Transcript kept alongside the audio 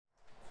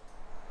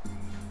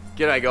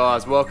G'day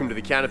guys, welcome to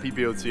the Canopy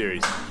build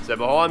series. So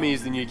behind me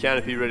is the new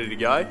Canopy ready to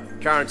go.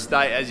 Current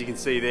state, as you can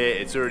see there,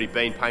 it's already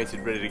been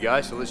painted, ready to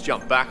go. So let's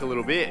jump back a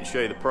little bit and show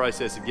you the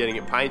process of getting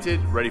it painted,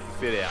 ready for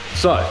fit out.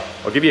 So,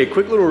 I'll give you a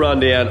quick little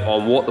rundown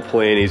on what the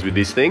plan is with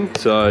this thing.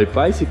 So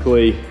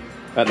basically,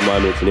 at the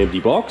moment it's an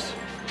empty box.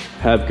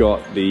 Have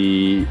got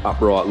the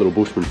upright little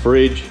Bushman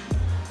fridge,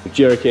 a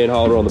jerry can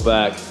holder on the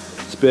back,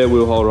 spare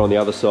wheel holder on the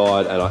other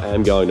side, and I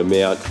am going to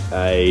mount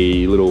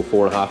a little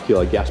 4.5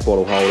 kilo gas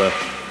bottle holder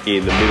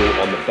in the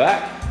middle on the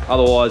back.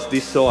 Otherwise,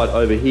 this side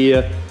over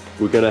here,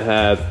 we're gonna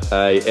have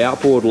a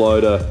outboard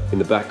loader in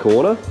the back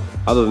corner.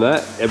 Other than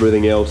that,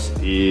 everything else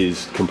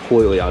is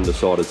completely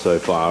undecided so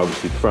far.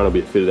 Obviously, the front will be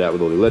fitted out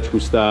with all the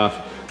electrical stuff,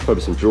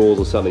 probably some drawers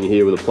or something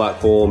here with a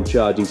platform,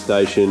 charging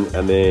station,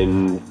 and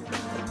then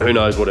who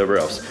knows, whatever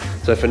else.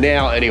 So for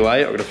now,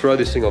 anyway, I'm gonna throw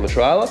this thing on the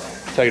trailer,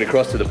 take it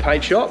across to the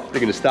paint shop.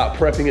 They're gonna start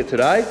prepping it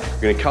today.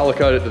 We're gonna color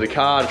code it to the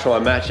car to try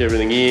and match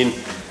everything in.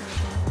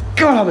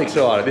 God, I'm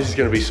excited. This is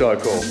gonna be so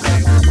cool.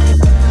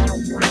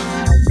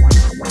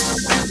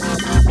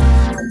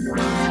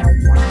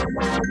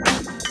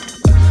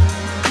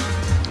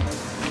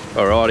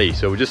 Alrighty,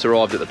 so we just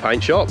arrived at the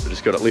paint shop. We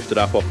just got it lifted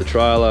up off the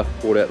trailer,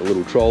 brought out the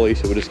little trolley.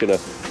 So we're just gonna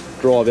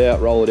drive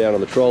out, roll it down on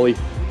the trolley,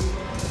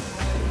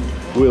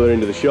 wheel it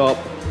into the shop,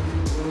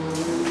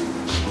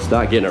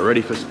 start getting it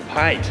ready for some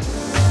paint.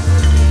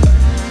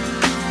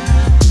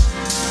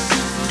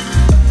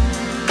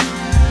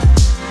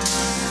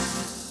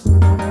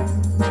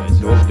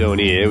 So what we're doing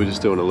here, we're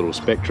just doing a little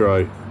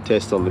spectro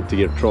test on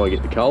to try and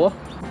get the colour.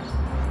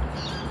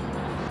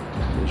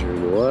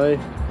 Measuring away.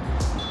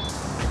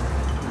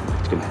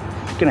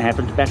 It's gonna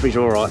happen. The battery's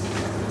all right.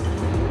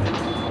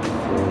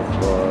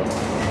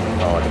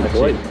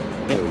 Complete.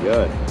 There we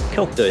go.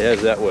 Cool. So how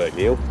does that work,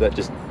 Neil? That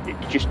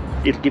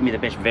It'll give me the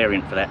best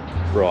variant for that.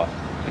 right.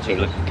 Let's see,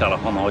 look at the colour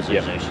on the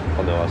Isuzu's.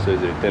 On the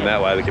Isuzu. Then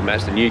that way we can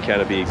match the new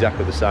Canopy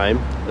exactly the same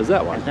as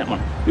that one. There's that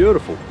one.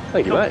 Beautiful.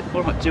 Thank you, Cool. mate.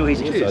 All right, too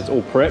easy. So it's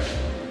all prepped,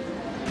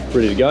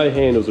 ready to go.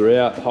 Handles are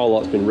out. The whole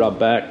lot's been rubbed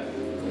back.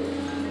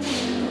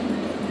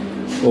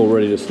 All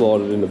ready to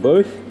slide it in the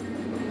booth.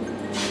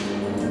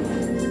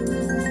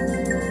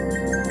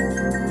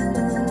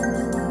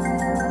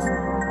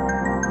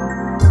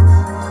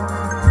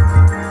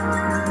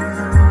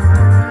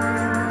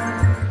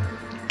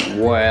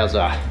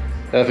 Wowza.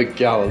 Have a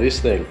go at this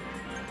thing.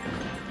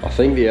 I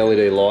think the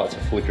LED lights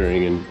are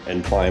flickering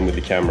and playing with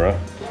the camera,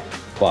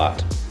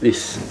 but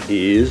this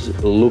is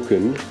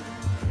looking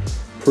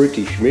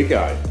pretty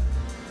schmicko.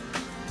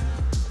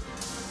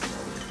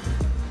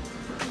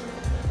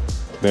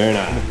 Very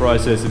nice. In the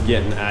process of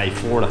getting a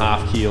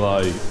 4.5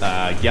 kilo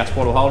gas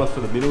bottle holder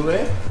for the middle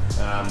there.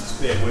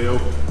 Spare wheel.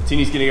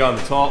 Tinny's gonna go on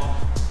the top.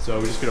 So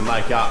we're just gonna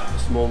make up a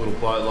small little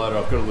boat loader.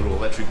 I've got a little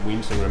electric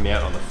winch I'm gonna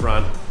mount on the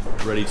front,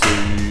 ready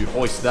to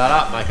hoist that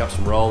up, make up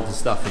some rolls and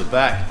stuff for the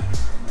back.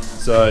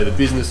 So the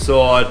business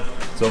side,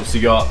 it's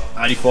obviously got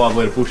 85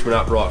 litre Bushman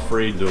upright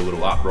fridge, do a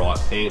little upright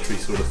pantry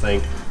sort of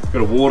thing.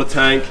 Got a water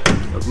tank,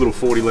 a little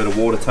 40 litre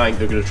water tank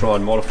they're gonna try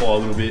and modify a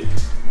little bit.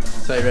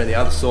 Take around the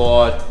other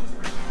side.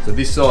 So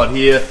this side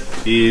here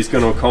is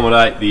gonna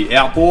accommodate the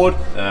outboard.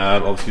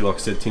 Obviously, like I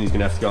said, Tinny's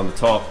gonna have to go on the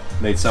top.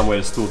 Need somewhere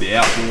to store the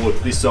outboard.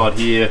 This side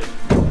here,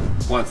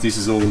 once this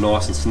is all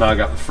nice and snug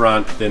up the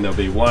front, then there'll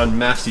be one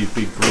massive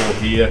big drawer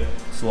here,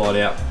 slide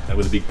out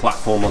with a big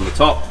platform on the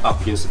top, up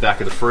against the back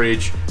of the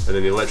fridge, and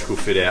then the electrical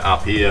fit out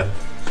up here.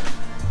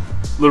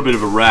 A little bit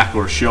of a rack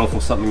or a shelf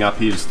or something up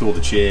here to store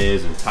the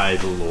chairs and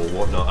table or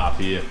whatnot up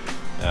here.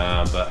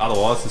 But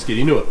otherwise, let's get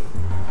into it.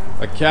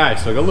 Okay,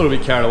 so I got a little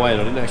bit carried away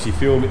and I didn't actually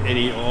film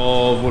any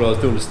of what I was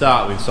doing to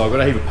start with. So I've got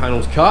a heap of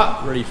panels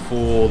cut, ready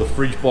for the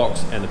fridge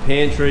box and the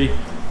pantry.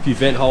 A few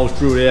vent holes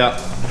drilled out.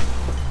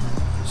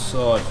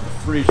 Side for the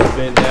fridge, the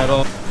vent out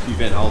of. A few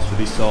vent holes for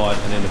this side,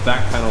 and then the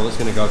back panel that's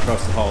going to go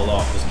across the whole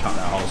lot. Just cut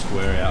that whole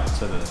square out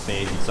so that the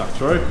fan can suck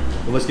through.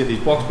 Well, let's get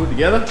these boxes put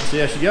together, see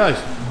how she goes.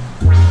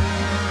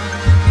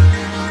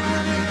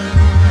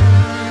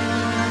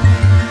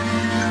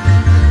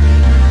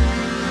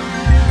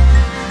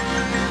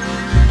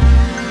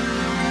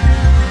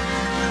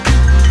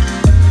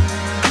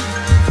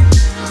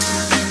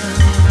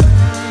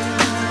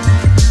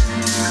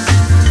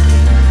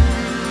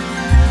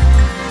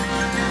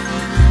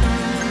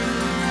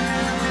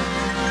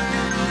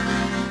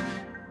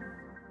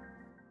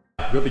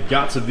 Got the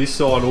guts of this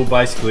side all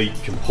basically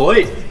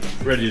complete,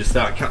 ready to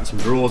start cutting some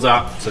drawers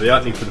up. So the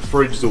opening for the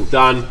fridge is all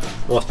done.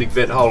 Nice big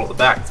vent hole at the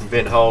back, some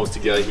vent holes to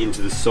go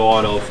into the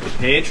side of the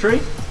pantry.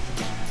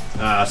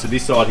 So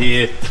this side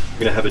here, we're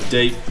gonna have a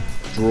deep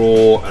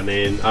drawer, and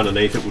then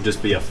underneath it will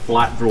just be a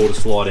flat drawer to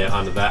slide out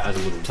under that as a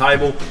little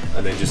table,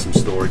 and then just some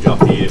storage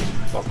up here.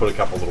 I'll put a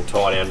couple of little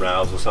tie down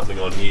rails or something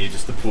on here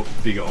just to put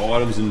bigger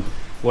items and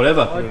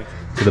whatever.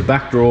 So the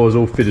back drawer is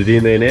all fitted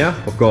in there now.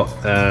 I've got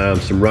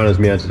some runners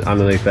mounted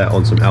underneath that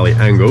on some alley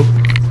angle.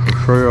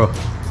 I'm sure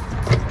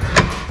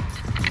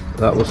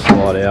that will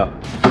slide out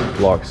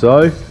like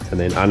so, and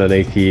then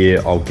underneath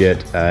here I'll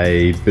get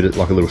a bit of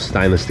like a little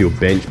stainless steel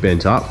bench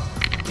bent up.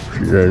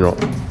 They're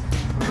not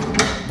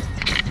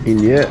in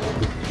yet.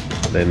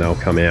 then they'll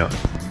come out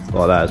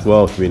like that as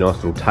well. It's gonna be a nice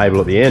little table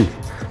at the end.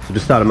 So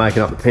just started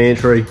making up the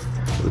pantry,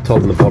 the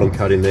top and the bottom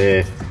cut in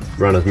there,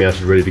 runner's mount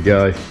is ready to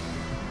go.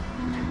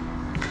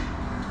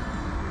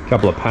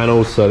 Couple of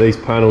panels, so these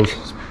panels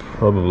is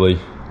probably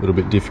a little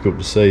bit difficult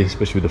to see,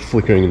 especially with the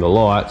flickering in the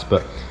lights,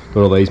 but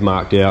got all these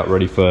marked out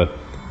ready for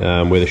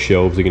where the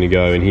shelves are going to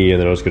go in here, and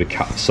then I was going to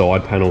cut the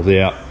side panels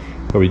out,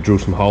 probably drill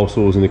some hole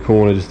saws in the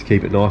corner just to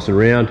keep it nice and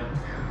round.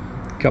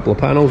 A couple of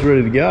panels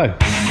ready to go.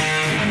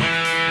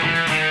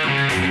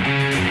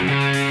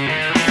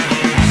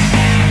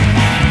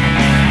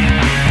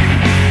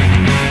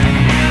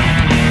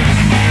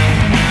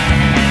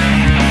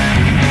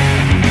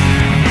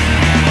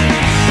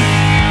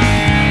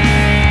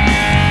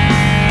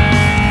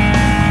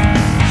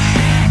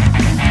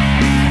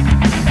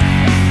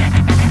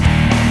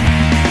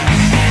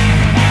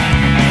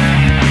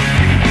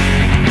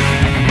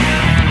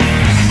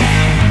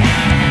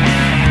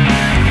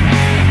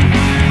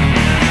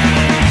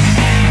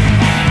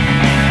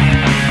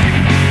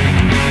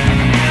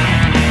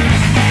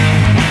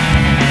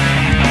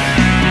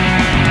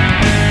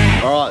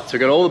 So I've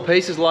got all the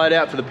pieces laid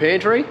out for the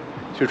pantry.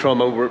 Just gonna try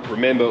and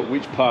remember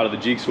which part of the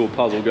jigsaw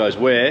puzzle goes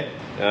where.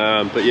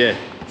 But yeah,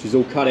 she's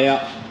all cut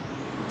out,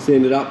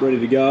 sanded up,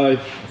 ready to go. I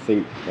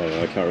think, I don't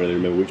know, I can't really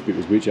remember which bit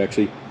was which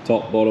actually.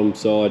 Top, bottom,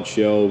 side,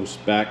 shelves,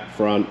 back,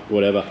 front,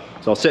 whatever.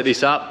 So I'll set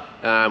this up,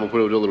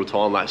 we'll do a little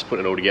time lapse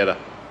putting it all together.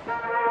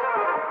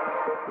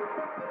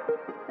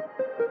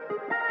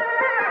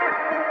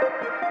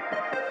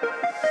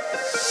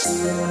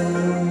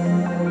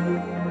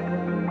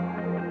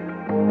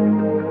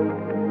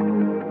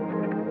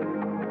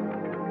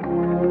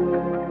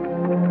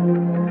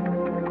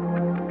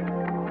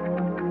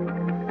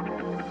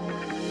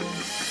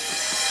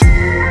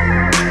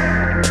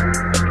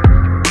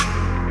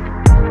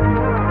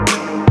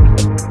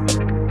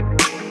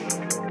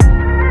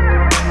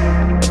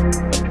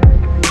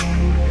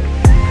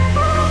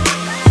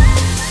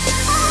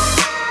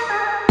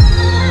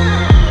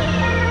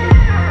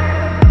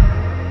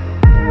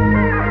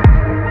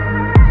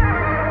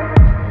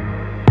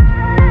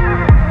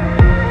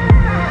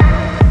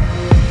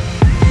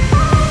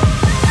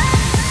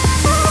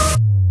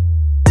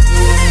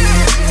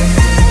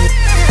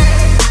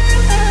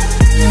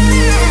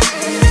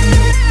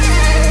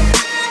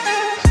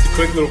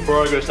 Quick little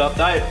progress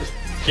update, just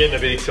getting a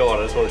bit excited,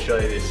 I just want to show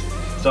you this.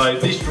 So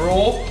this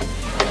drawer,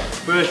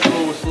 first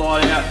drawer will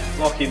slide out,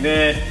 lock in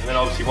there, and then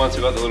obviously once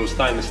we've got the little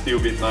stainless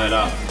steel bit made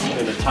up,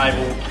 then the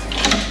table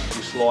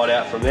will slide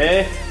out from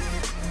there.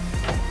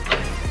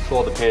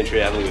 Slide the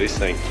pantry out, look at this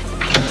thing.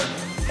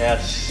 How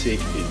sick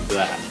is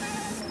that?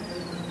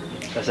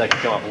 That's actually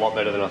come up a lot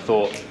better than I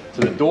thought.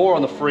 So the door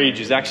on the fridge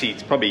is actually,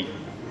 it's probably,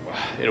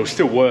 it'll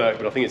still work,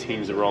 but I think it's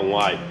hinged the wrong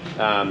way.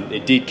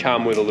 It did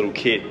come with a little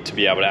kit to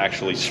be able to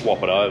actually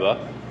swap it over.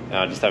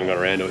 I just haven't got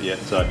around to it yet.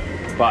 So,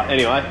 but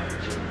anyway,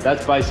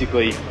 that's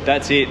basically,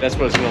 that's it. That's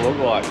what it's going to look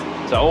like.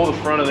 So all the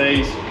front of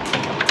these,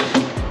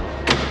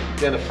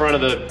 down the front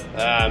of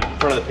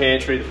the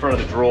pantry, the front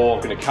of the drawer,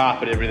 I'm going to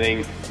carpet everything.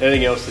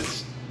 Everything else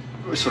that's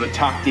sort of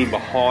tucked in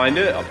behind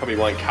it, I probably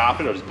won't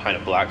carpet. I'll just paint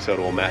it black so it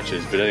all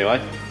matches. But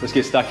anyway, let's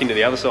get stuck into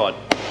the other side.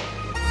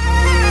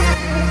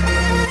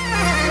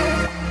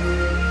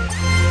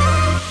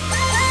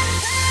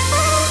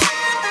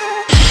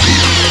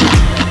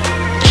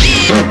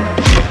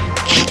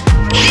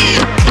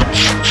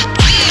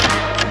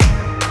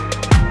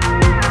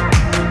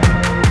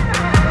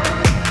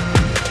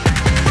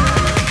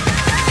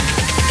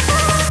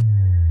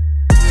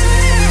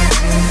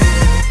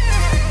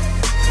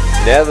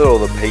 Now that all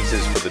the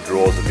pieces for the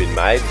drawers have been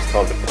made, it's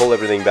time to pull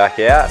everything back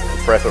out and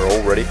prep it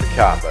all ready for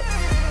carpet.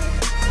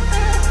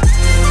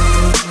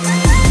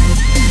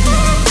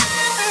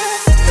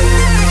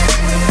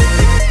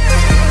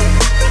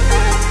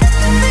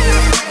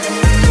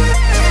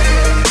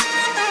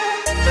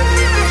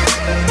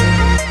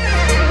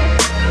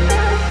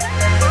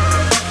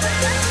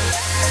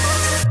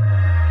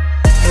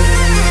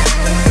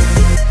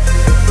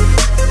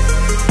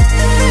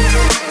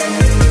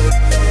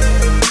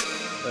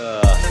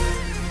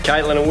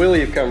 Caitlin and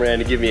Willie have come around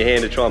to give me a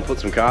hand to try and put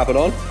some carpet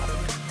on.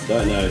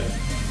 Don't know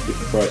if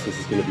the process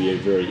is going to be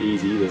very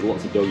easy. There's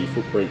lots of doggy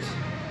footprints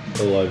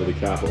all over the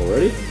carpet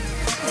already.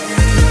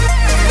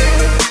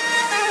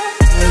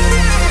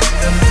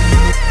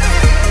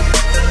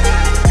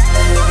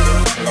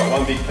 I've got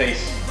one big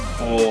piece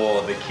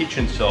for the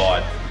kitchen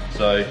side.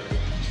 So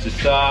just to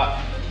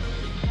start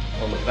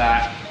on the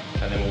back,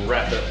 and then we'll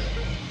wrap it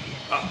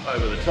up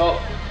over the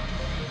top,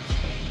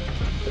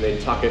 and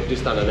then tuck it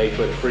just underneath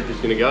where the fridge is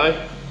going to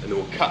go. And then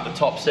we'll cut the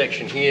top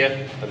section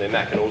here, and then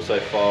that can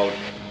also fold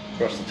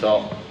across the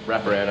top,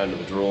 wrap around under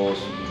the drawers,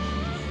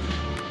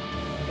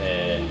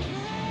 and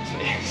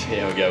see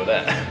how we go with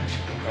that.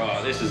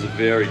 Right, this is a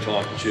very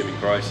time-consuming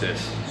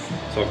process.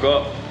 So I've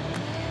got,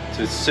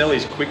 to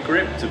Selly's Quick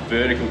Grip, it's a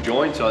vertical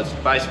joint, so it's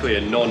basically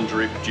a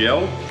non-drip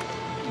gel.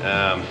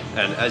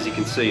 And as you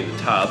can see in the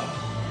tub,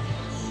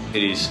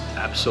 it is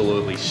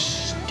absolutely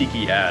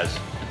sticky as.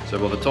 So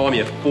by the time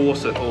you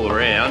force it all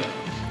around,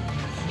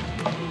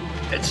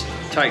 it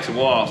takes a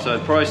while. So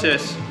the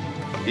process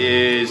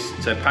is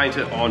to paint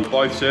it on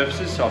both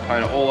surfaces. So I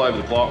paint it all over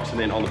the box and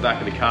then on the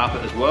back of the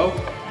carpet as well.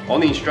 On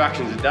the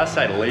instructions, it does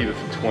say to leave it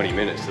for 20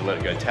 minutes to let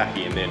it go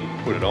tacky and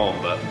then put it on,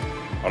 but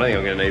I don't think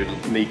I'm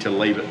going to need to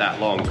leave it that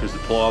long because the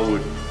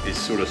plywood is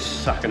sort of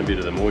sucking a bit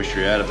of the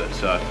moisture out of it.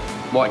 So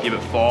might give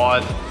it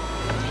 5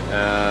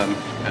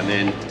 and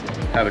then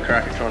have a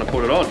crack at trying to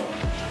put it on.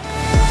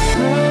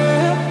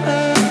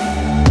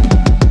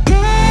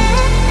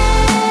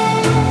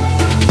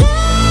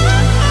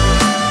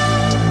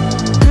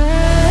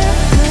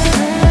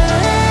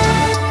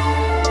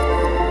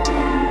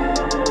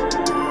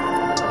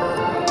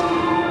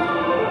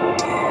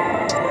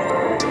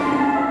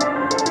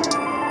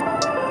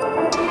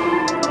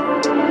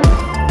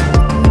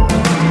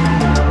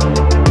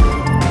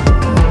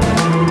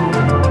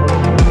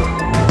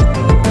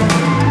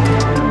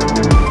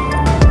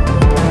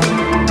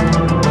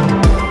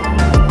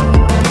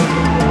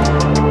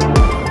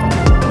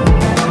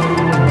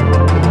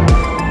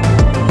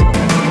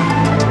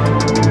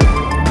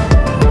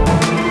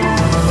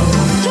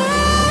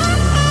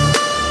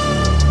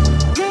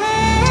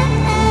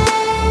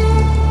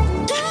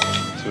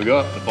 We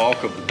got the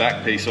bulk of the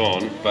back piece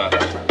on, but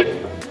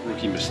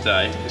rookie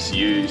mistake, it's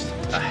used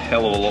a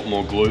hell of a lot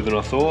more glue than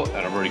I thought,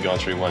 and I've already gone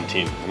through one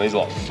tin, and these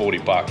are like 40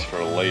 bucks for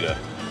a litre.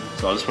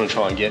 So I just want to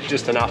try and get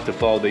just enough to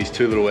fold these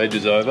 2 little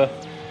edges over,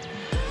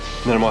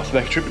 and then I might have to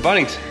make a trip to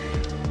Bunnings.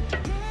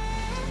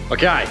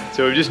 Okay,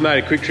 so we've just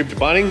made a quick trip to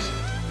Bunnings.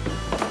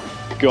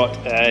 Got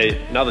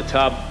another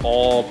tub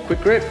of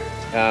quick grip.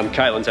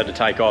 Caitlin's had to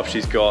take off.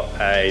 She's got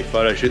a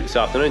photo shoot this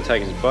afternoon,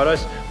 taking some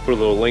photos. Put a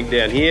little link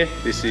down here.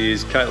 This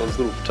is Caitlin's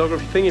little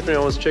photography thing if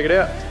anyone wants to check it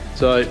out.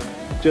 So,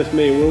 just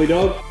me and Willie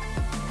Dog.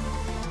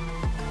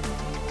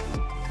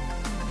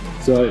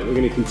 So we're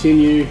going to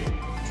continue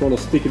trying to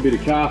stick a bit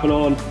of carpet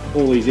on.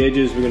 All these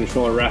edges we're going to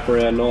try and wrap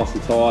around nice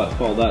and tight,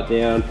 fold that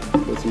down.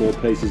 Got some more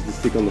pieces to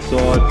stick on the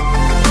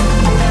side.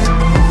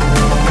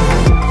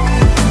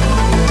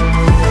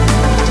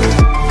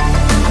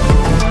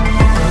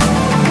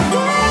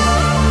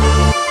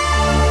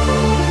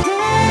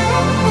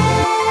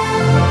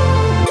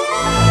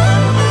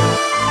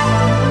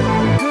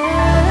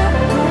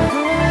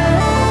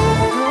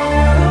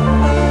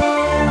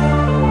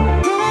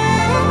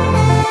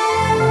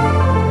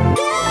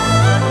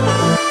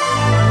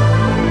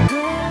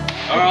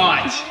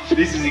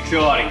 This is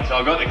exciting. So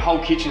I've got the whole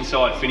kitchen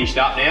side finished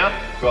up now.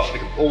 Got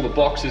all the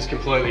boxes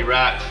completely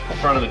wrapped,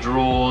 front of the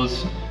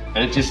drawers, and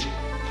it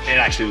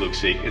actually looks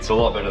sick. It's a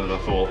lot better than I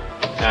thought.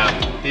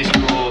 This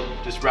drawer,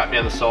 just wrapped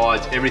down the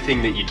sides.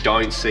 Everything that you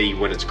don't see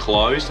when it's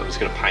closed, I'm just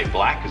gonna paint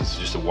black because it's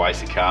just a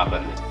waste of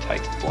carpet and it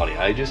takes bloody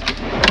ages.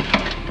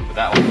 But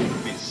that one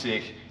looks a bit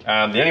sick.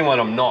 The only one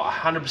I'm not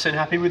 100%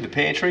 happy with, the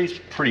pantry, is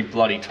pretty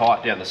bloody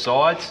tight down the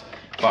sides.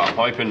 But I'm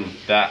hoping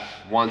that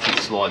once it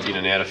slides in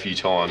and out a few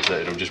times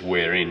that it'll just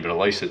wear in, but at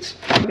least it's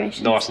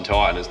nice and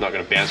tight and it's not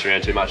going to bounce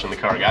around too much on the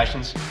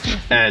corrugations.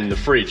 And the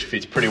fridge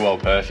fits pretty well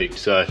perfect,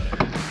 so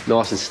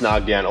nice and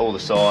snug down all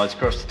the sides,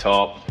 across the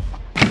top.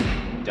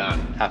 Done.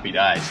 Happy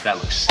days. That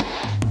looks sick.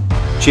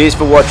 Cheers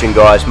for watching,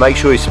 guys. Make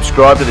sure you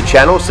subscribe to the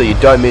channel so you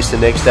don't miss the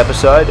next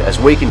episode as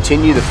we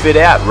continue the fit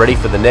out, ready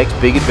for the next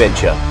big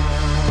adventure.